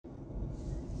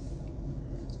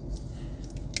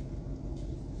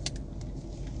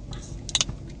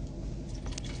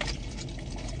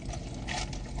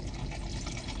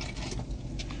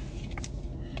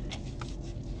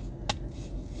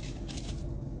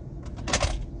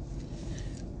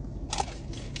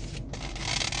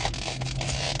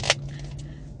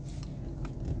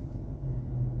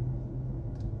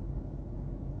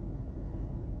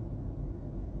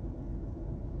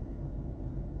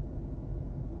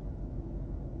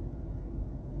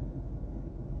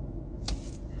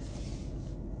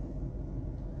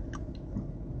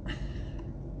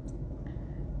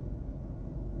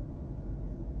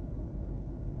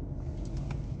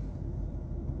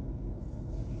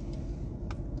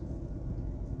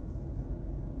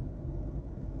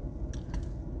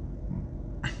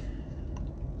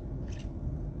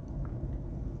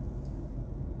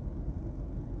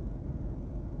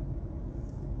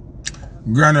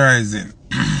Grand Rising.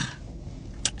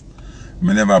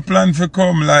 Me never plan to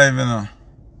come live, you know.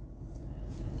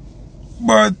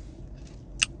 But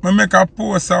I make a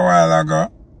post a while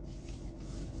ago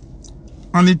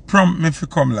and it prompt me to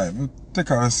come live.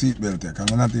 Take our seatbelt here,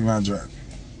 because I'm not even drive.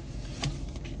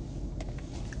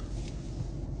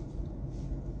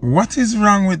 What is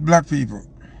wrong with black people?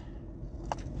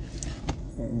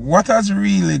 What has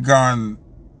really gone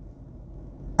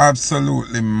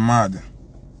absolutely mad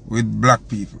with black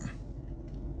people?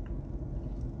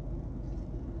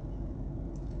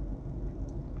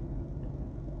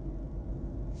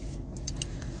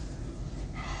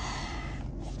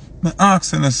 Me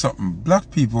asking you something. Black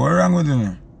people, what wrong with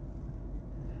you?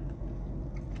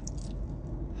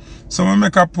 So I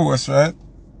make a post, right?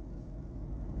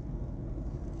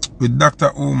 With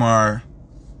Dr. Umar,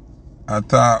 I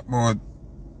talk about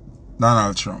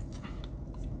Donald Trump.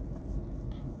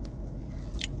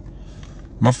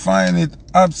 I find it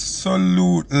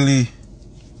absolutely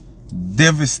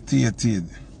devastating.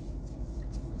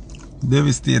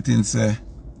 Devastating, say,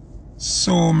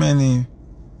 so many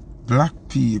black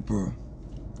people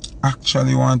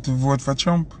actually want to vote for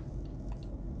Trump.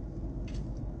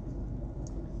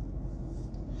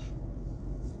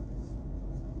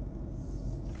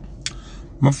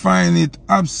 I find it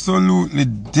absolutely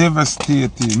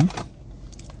devastating.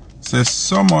 Say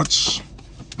so much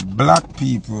black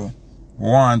people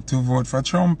want to vote for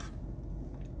Trump.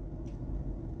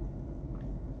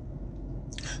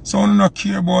 So we don't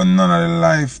care about none of the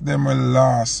life them will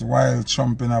lost while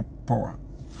Trump in a power.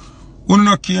 We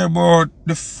don't care about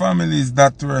the families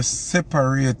that were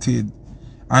separated,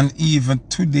 and even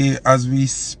today as we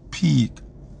speak,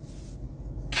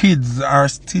 kids are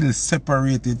still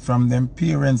separated from them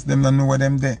parents. Them don't know where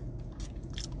them there.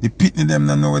 The pitney them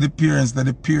don't know where the parents there.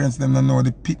 The parents them don't know where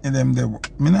the pitney them there.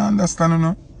 Me not understand, you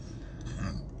know.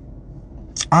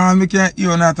 All me can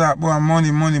hear not talk about money.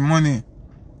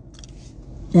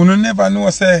 You never know,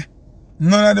 say,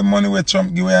 none of the money where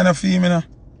Trump give away on a fee, you know.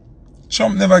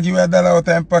 Trump never give away $1 out of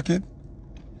his pocket.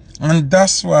 And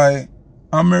that's why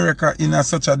America in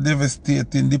such a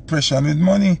devastating depression with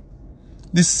money.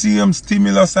 The same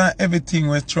stimulus and everything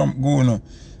where Trump go now.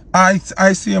 I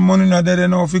see money not there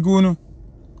now if he go now.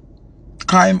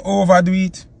 Climb overdo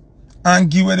it and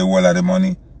give away the whole of the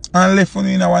money and left you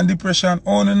in one depression.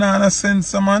 Oh, no, no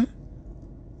sense, man.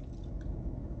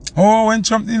 Oh, when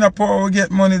Trump in a power we get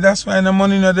money, that's why the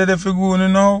money not there if he go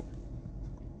now.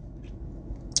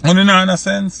 Oh, no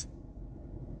sense.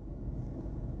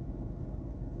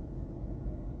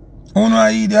 Oh, no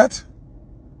idiot.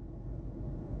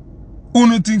 Who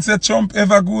no thinks that Trump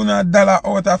ever go $1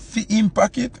 out of him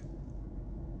pocket?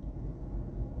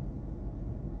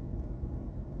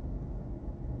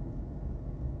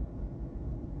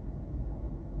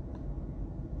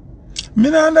 Me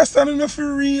not understand enough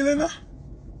for real, you know?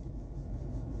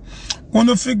 Who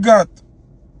no forgot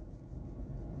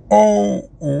how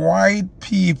white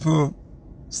people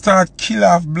start kill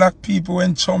off black people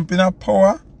when Trump in a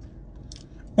power?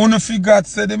 Who no forgot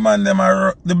say the man them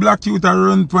are, the black youth are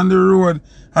run on the road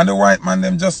and the white man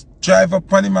them just drive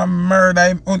up on him and murder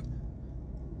him.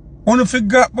 Who no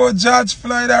forgot about George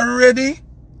Floyd already?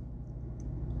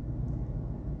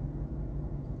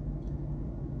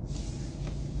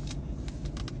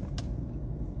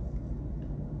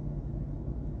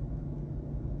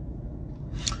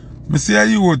 Me see a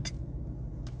youth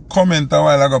comment a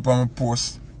while ago on my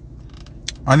post.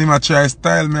 And him a try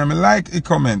style me, and I like the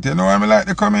comment. You know why I like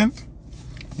the comment?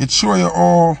 It show you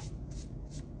how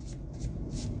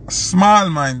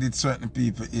small-minded certain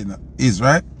people is,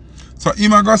 right? So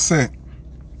him a go say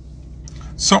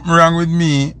something wrong with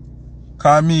me,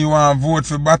 cause me want to vote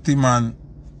for Batman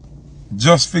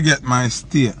just forget my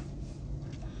stay.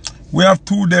 We have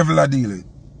two devils a deal with.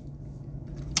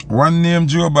 One named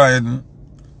Joe Biden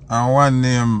and one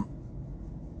named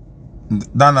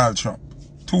Donald Trump.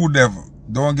 Two devils.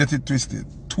 Don't get it twisted.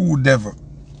 Two devils.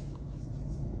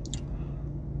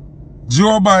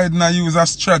 Joe Biden use a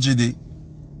strategy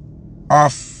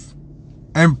of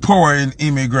empowering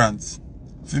immigrants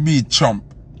to beat Trump.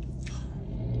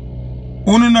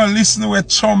 You not listen to what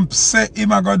Trump say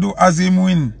him a go do as him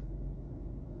win.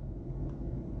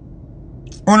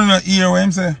 You not hear what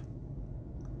him say?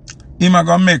 Him a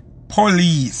go make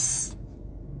police.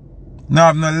 Now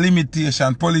have no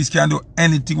limitation. Police can do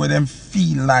anything with them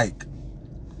feel like.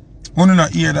 You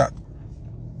not hear that?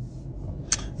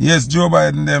 Yes, Joe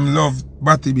Biden them love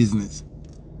batty business.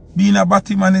 Being a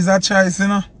batty man is a choice, you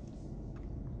know.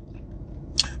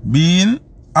 Being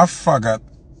a faggot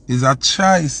is a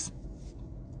choice.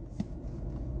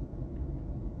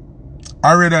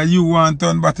 I rather you want to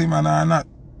turn batty man or not.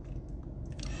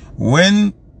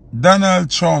 when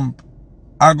Donald Trump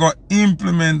are going to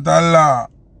implement a law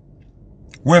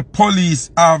where police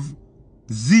have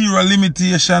zero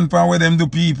limitation for what them do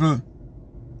people,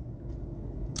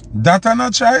 that are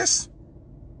not choice.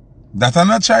 That are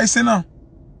not choice, you know.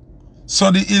 So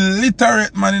the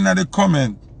illiterate man in the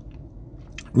comment,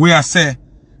 we are say,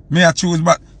 may I choose,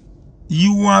 but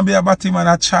you want to be a batty man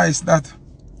a choice that.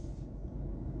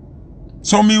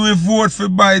 So me will vote for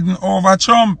Biden over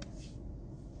Trump.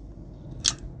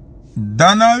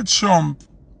 Donald Trump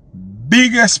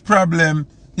biggest problem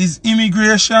is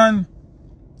immigration.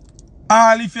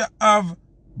 All if you have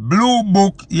blue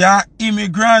book, you're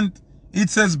immigrant. It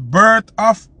says birth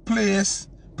of place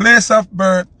of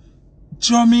birth,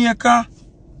 Jamaica.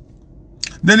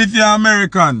 Then if you're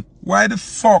American, why the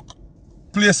fuck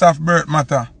place of birth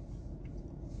matter?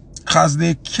 Because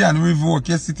they can revoke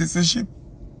your citizenship.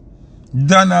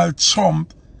 Donald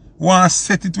Trump wants to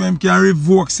set it where him can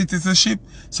revoke citizenship.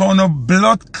 So no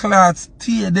blood clots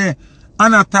stay there.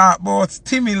 And I talk about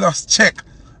stimulus check.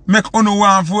 Make uno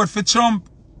want vote for Trump.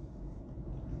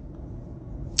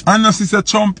 And no sister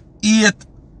Trump hate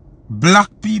black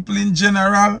people in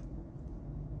general.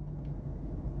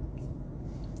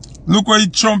 Look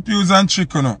what Trump use and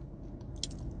trick on.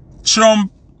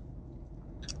 Trump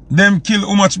them kill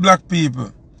how much black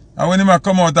people. And when him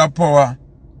come out of power,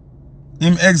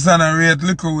 him exonerate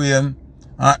Little Wayne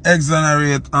and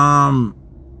exonerate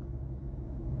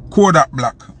Kodak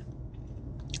Black.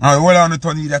 And well on the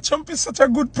Tony that Trump is such a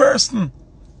good person.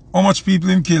 How much people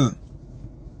him kill?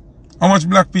 How much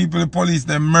black people the police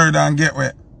them murder and get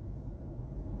wet?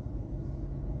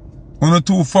 Uno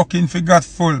too fucking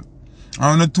forgetful. And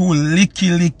uno too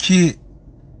licky.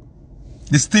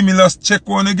 The stimulus check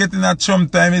when you get in at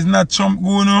Trump time is not Trump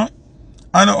go no.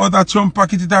 And no other Trump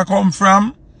pocket it a come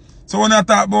from. So when I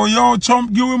talk about, yo,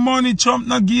 Trump give you money, Trump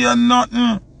not give you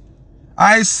nothing.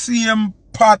 I see him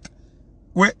pot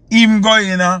where him go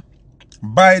in,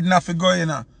 Biden have to go in.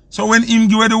 So when him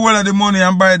give you the whole of the money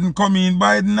and Biden come in,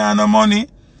 Biden have no money.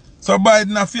 So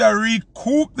Biden have to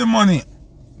recoup the money.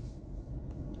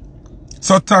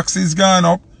 So taxes gone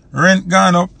up, rent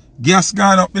gone up, gas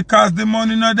gone up because the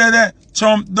money not there.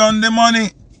 Trump done the money.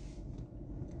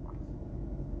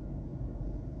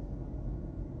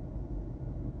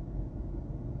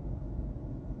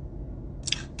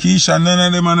 Keisha, none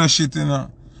of them are no shit, you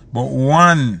know. But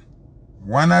one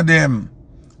of them,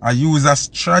 I use as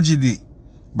tragedy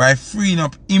by freeing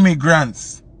up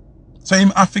immigrants. So him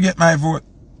have to get my vote.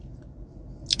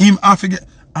 Him have to get,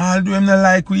 all do him not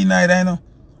like we neither, you know.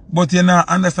 But you know,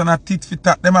 understand a tit for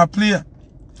tat, them a play.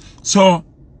 So,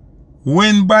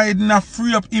 when Biden a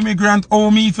free up immigrant, how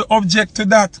me if you object to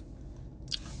that?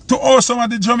 To all some of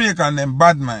the Jamaican them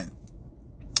bad mind.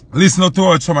 Listen to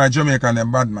all some of the Jamaican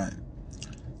them bad mind.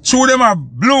 Show them a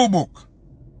blue book.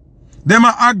 Them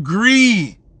a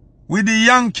agree with the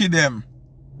Yankee them.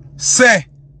 Say,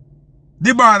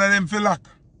 the border them feel lock.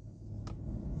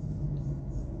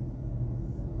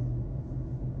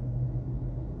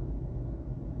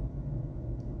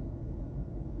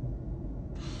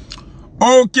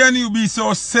 How can you be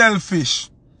so selfish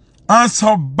and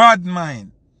so bad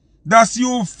mind that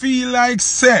you feel like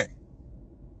say,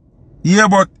 yeah,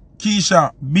 but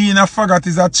Keisha, being a faggot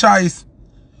is a choice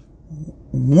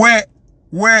where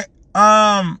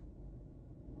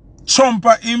Trump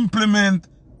implement,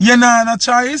 you know, a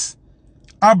choice,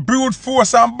 a brute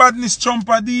force and badness Trump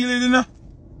a deal with, you know.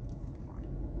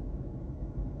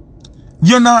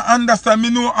 You not understand, me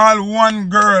know all one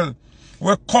girl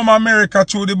will come America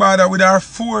through the border with her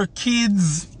 4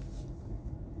 kids.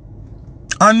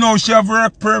 And now she have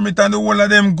work permit and the whole of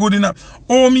them good enough.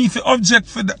 Oh, me if you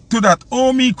object to that.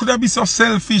 Oh, me could have be so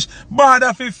selfish.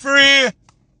 Border for free.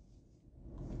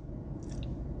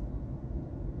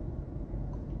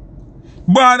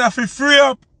 Border for free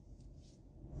up.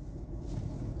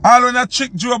 All when that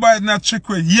trick Joe Biden a trick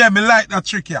with. Yeah, me like that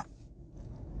trick here.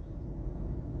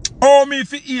 Oh, me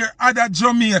if you hear other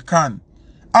Jamaican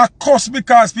a cuss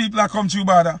because people are come through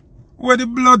border. Where the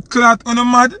blood clot on the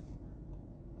mad?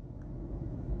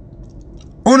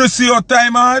 Wanna see how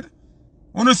time hard?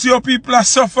 Wanna see how people are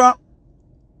suffer?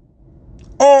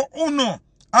 Or uno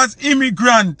as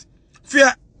immigrant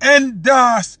fear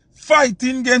endorse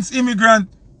fighting against immigrant.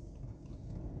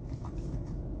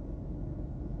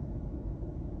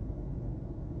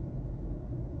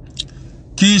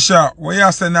 Keisha, what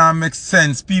you say now makes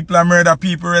sense. People are murder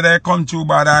people whether they come through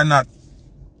border or not.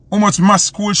 How much mass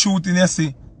school shooting you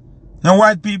see? Now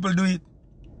white people do it.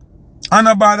 And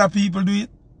no border people do it.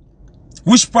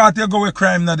 Which part you go with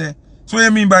crime now there? So what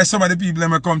you mean by some of the people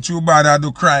that come through border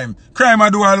do crime? Crime I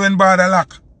do all when border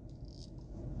lock.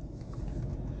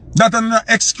 That is no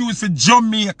excuse for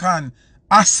Jamaican.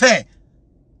 I say,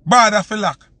 bad for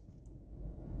lack.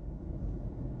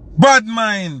 Bad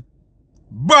mind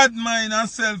and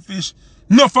selfish.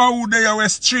 No for who they are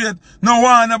straight. No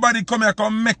one nobody come here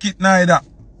come make it neither.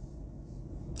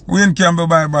 We ain't can be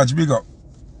by badge, big up.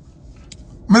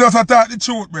 Me just talk the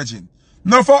truth, brethren.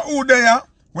 No for who they are,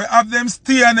 we have them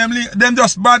stay and them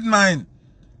just bad mind.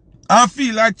 And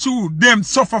feel like true, them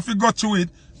suffer if you go through it.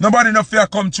 Nobody no fear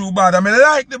come too bad. I mean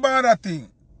like the bad thing.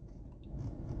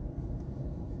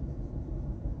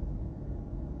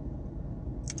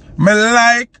 Me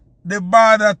like the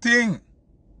bad thing.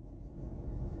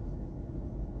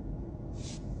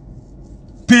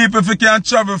 People if you can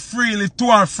travel freely to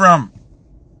and from.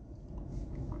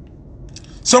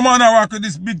 Someone I walk with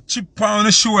this big chip on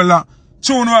the shoulder.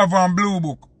 Two no have one blue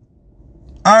book.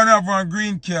 I don't have one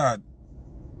green card.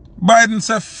 Biden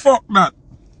said fuck that.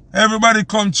 Everybody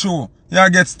come through. You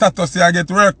get status, you get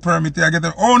work permit, you get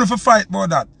only for fight about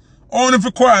that. Only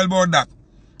for quarrel about that.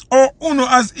 Or uno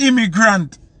as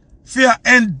immigrant fear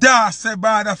endorse a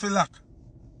bad for lack.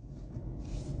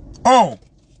 Oh,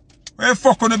 where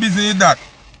fuck on the business with that?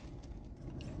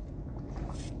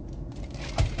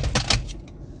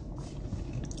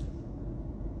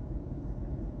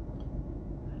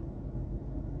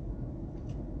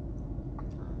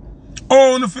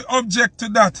 Oh, if you object to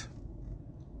that.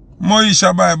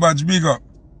 Moisha by badge, big up.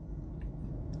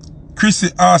 Chrissy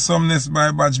awesomeness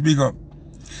by badge, big up.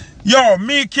 Yo,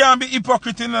 me can't be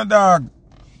hypocrite in a dog.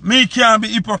 Me can't be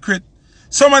hypocrite.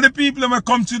 Some of the people that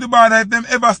come to the border, if them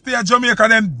ever stay at Jamaica,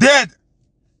 them dead.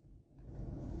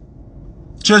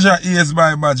 Treasure ears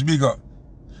by badge, big up.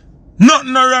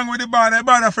 Nothing no wrong with the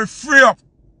border for free up.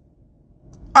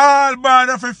 All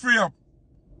border for free up.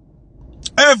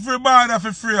 Every border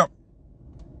for free up.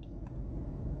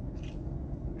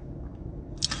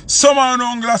 Some of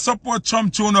them support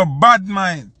Trump to no bad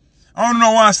mind. I don't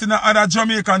know want to see no other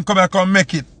Jamaican come back and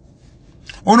make it.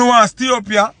 You don't want to stay up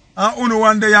here and you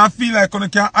one day and feel like you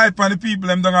can hype on the people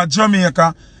them down at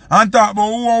Jamaica and talk about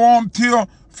who want to you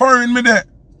foreign me there.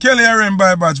 Kelly Aaron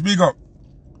by badge, big up.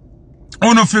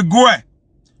 You know fi go.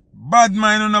 Bad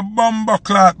mind on a bomber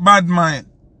clot, bad mind.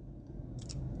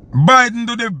 Biden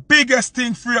do the biggest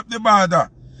thing free up the border.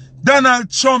 Donald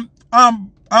Trump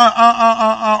and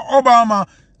Obama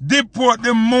deport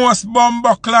the most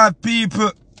bomber clad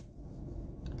people.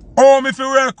 Oh, me fi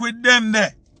work with them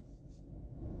there.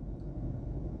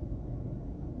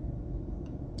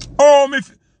 Oh, me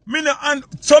no, and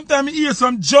sometimes I hear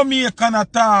some Jamaican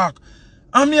attack.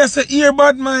 And me I say, hear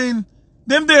bad mind.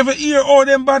 Them they ever hear all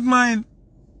them bad mind.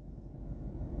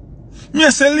 Me I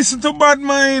say, listen to bad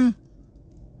mind.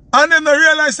 And them they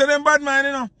realize that them bad mind,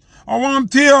 you know. I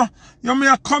want to hear. You me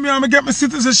I come here and me get my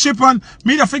citizenship and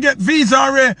me to forget visa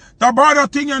already. The border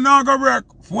thing you now go work.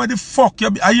 Where the fuck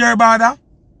you be? Are you about that?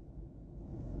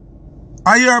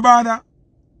 Are you about that?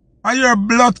 Are you a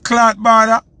blood clot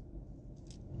border?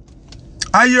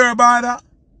 Are you about that?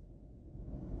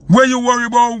 Where you worry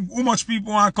about how much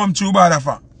people want to come through border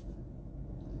for?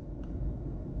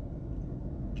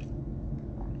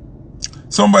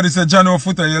 Somebody said, Jano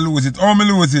Foota, you lose it. How me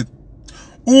lose it?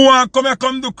 Who want come here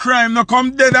come do crime, no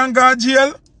come dead and go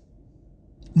jail?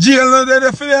 Jail no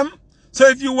dead for them. So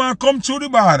if you want to come through the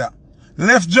border,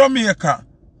 left Jamaica,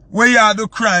 where you do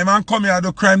crime and come here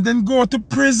do crime, then go to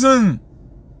prison.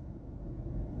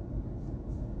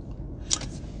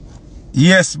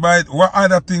 Yes, but what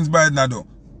other things Biden do?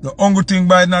 The only thing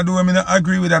Biden do, I mean, I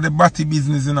agree with that, the batty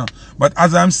business, you know. But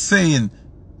as I'm saying,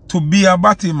 to be a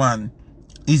batty man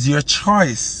is your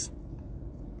choice.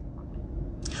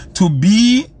 To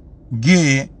be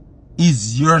gay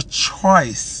is your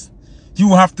choice.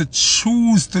 You have to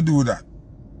choose to do that.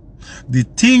 The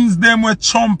things them where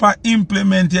Trump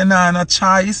implement, you know, no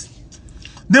choice.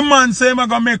 The man say, I'm going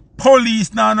to make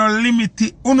police now no limit.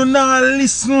 You not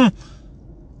listen.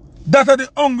 That are the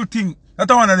only thing.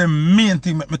 That's one of the main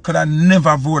things that me could have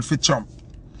never vote for Trump.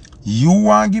 You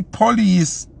want to give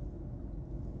police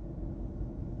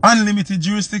unlimited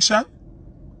jurisdiction?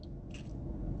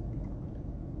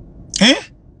 Eh?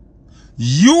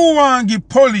 You want to give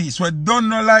police who don't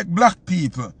know like black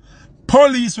people,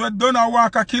 police who don't know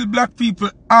walk and kill black people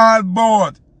all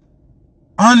board,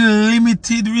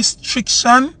 unlimited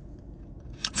restriction?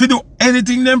 If you do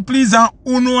anything them please and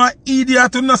uno a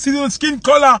idiot to not see the skin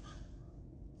color,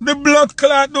 the blood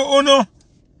clot do uno.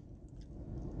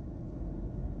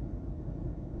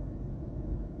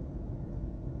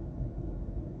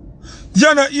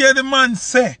 You know hear the man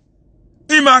say,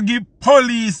 he might give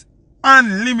police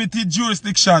unlimited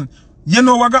jurisdiction. You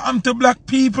know what got to black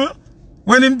people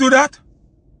when him do that?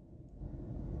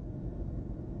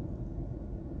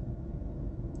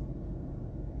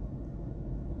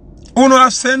 Who no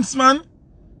have sense, man?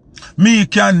 Me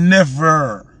can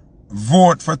never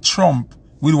vote for Trump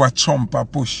with what Trump a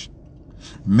push.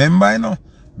 Remember, you know,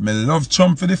 me love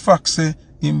Trump for the fact say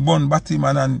him born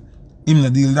Batman and him no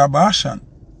deal with abortion.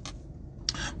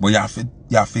 But you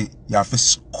have to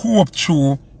scope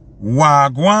through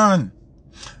Wagwan.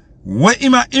 What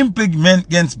him a implement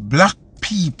against black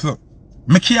people,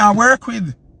 me can't work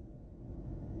with.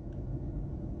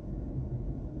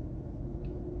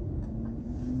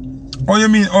 Oh, you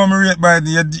mean, oh, me rate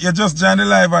Biden? You just joined the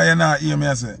live or you not hear me,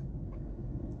 I say?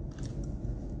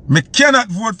 Me cannot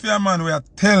vote for a man where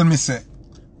tell me, say,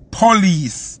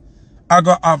 police are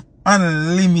going to have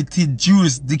unlimited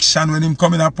jurisdiction when him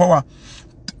come in power.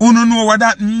 You don't know what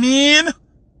that mean?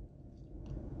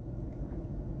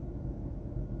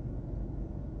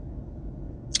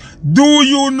 Do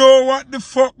you know what the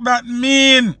fuck that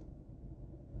mean?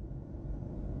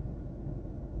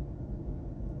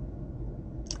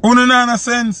 You don't know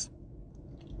sense?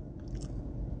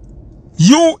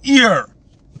 You hear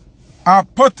a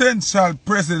potential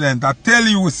president, I tell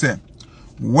you, say,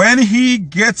 when he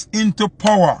gets into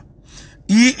power,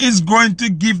 he is going to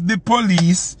give the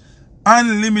police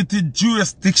unlimited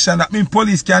jurisdiction. That means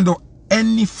police can do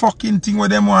any fucking thing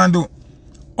what them want to do.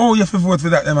 Oh, you have to vote for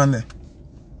that, them man there.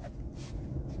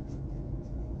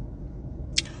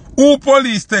 Who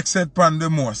police takes it upon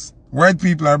the most? White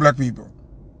people or black people?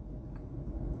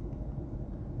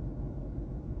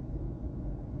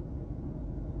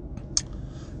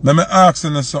 Let me ask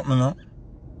you something now.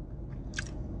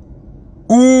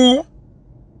 Who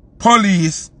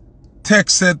police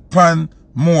takes it upon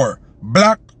more?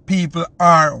 Black people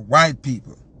or white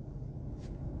people?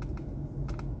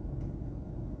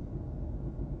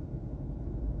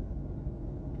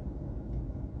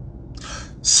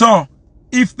 So,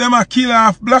 if them a kill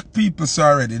off black people so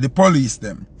already, the police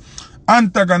them,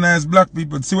 antagonize black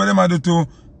people, see what them a do to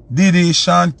Diddy,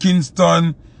 Sean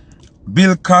Kingston,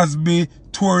 Bill Cosby,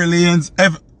 Tory Lanez,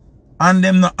 and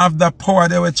them not have that power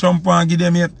there where Trump want to give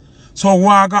them yet. So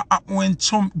what gonna happen when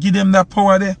Trump give them that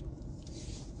power there?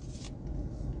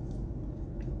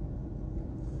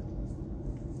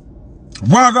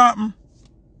 What gonna happen?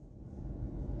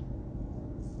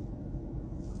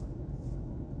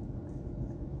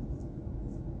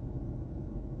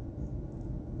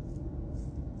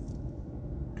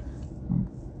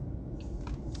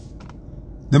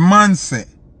 The man say,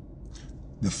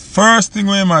 the first thing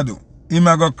we might do, he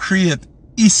might go create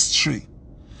history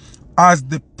as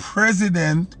the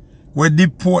president will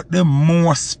deport the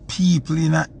most people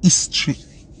in a history.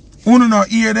 You not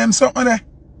hear them something there?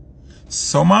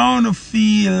 Some of you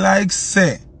feel like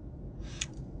say,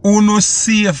 you not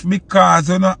safe because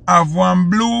you not have one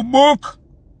blue book.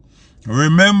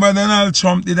 Remember Donald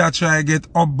Trump did a try to get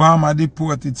Obama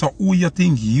deported. So who you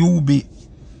think you be?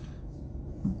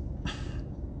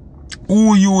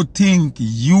 Who you think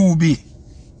you be?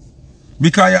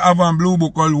 Because you have a blue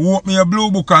book, or walk me a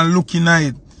blue book and look in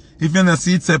it. If you don't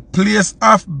see it's a place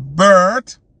of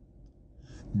birth,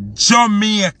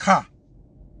 Jamaica.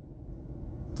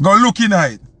 Go look in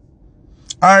it.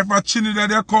 Or if a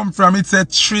Trinidad you come from, it's a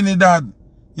Trinidad.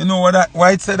 You know what that,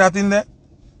 why it said that in there?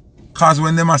 Because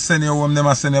when they must send you home, they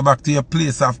must send you back to your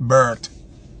place of birth.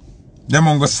 They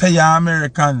won't go say you're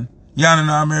American. You're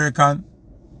not American.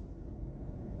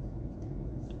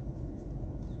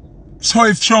 So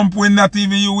if Trump win, not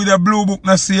even you with a blue book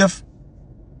not safe.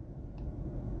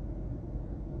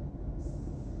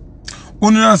 You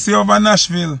know see over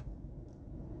Nashville,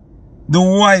 the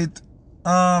white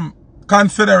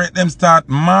Confederate them start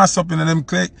mass up in them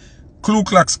Ku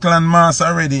Klux Klan mass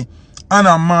already and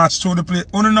a march through the place.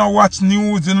 You know watch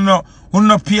news, you know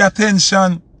pay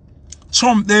attention.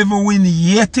 Trump they even win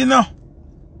yet, you know.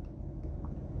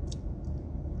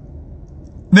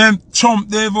 Them Trump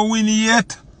they even win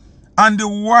yet. And the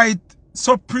white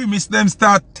supremacists them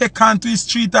start take onto his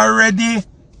street already.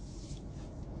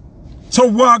 So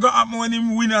what gonna happen when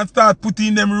him win and start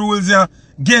putting them rules here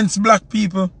against black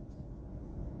people?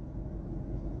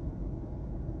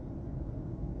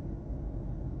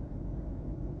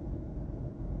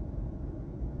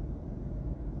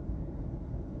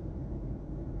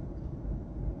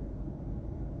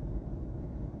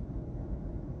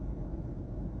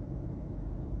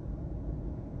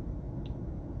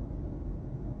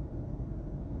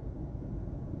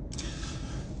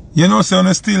 You know, so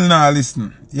you still not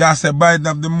listen. You say Biden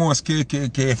have the most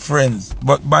KKK friends,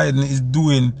 but Biden is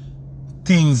doing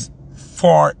things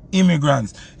for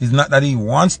immigrants. It's not that he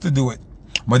wants to do it,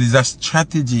 but it's a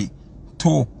strategy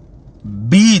to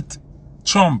beat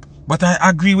Trump. But I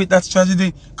agree with that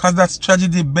strategy because that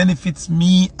strategy benefits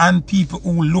me and people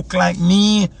who look like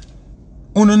me.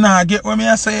 Uno nah get what me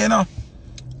a say, you know.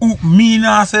 Me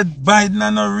nah say Biden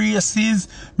and no racist.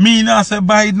 Me nah say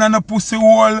Biden and no pussy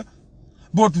hole.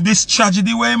 But this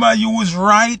tragedy way I use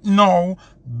right now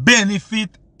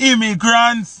benefit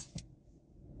immigrants.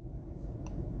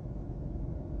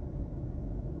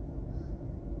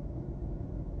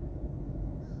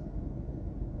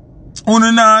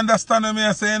 Uno nah understand what me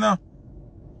a say, you know.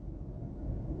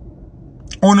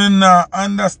 Uno nah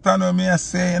understand what me a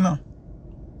say, you know.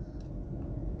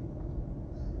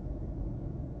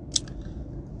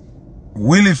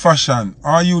 Willie Fashion,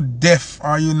 are you deaf?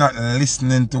 Are you not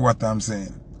listening to what I'm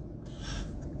saying?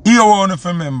 You want to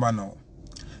remember now.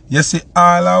 You see,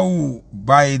 all of who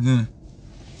Biden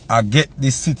I get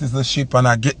this citizenship and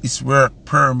I get this work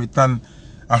permit and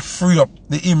I free up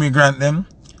the immigrant them.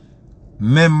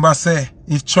 Remember say,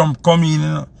 if Trump come in, you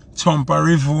know, Trump a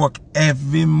revoke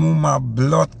every mama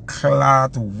blood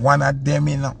clot one of them,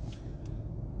 you know.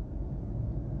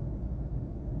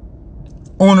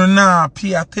 Uno nah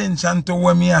pay attention to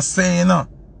what me a say, you know.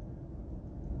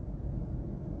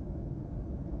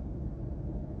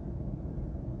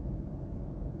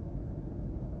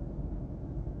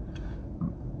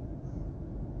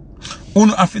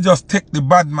 Uno have to just take the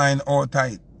bad mind out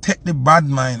tight. Take the bad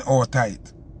mind out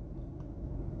tight.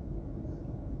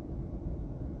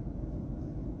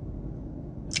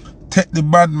 Take the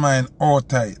bad mind out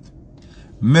tight.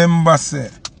 Remember say,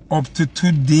 up to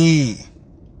today,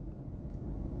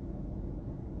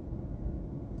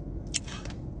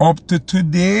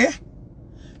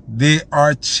 they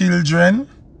are children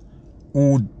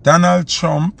who Donald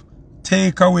Trump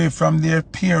take away from their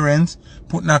parents,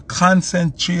 put in a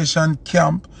concentration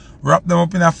camp, wrap them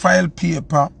up in a file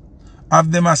paper,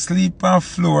 have them asleep on the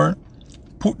floor,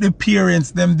 put the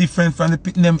parents them different from the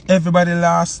them everybody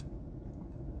lost.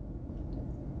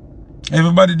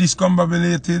 Everybody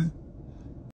discombobulated.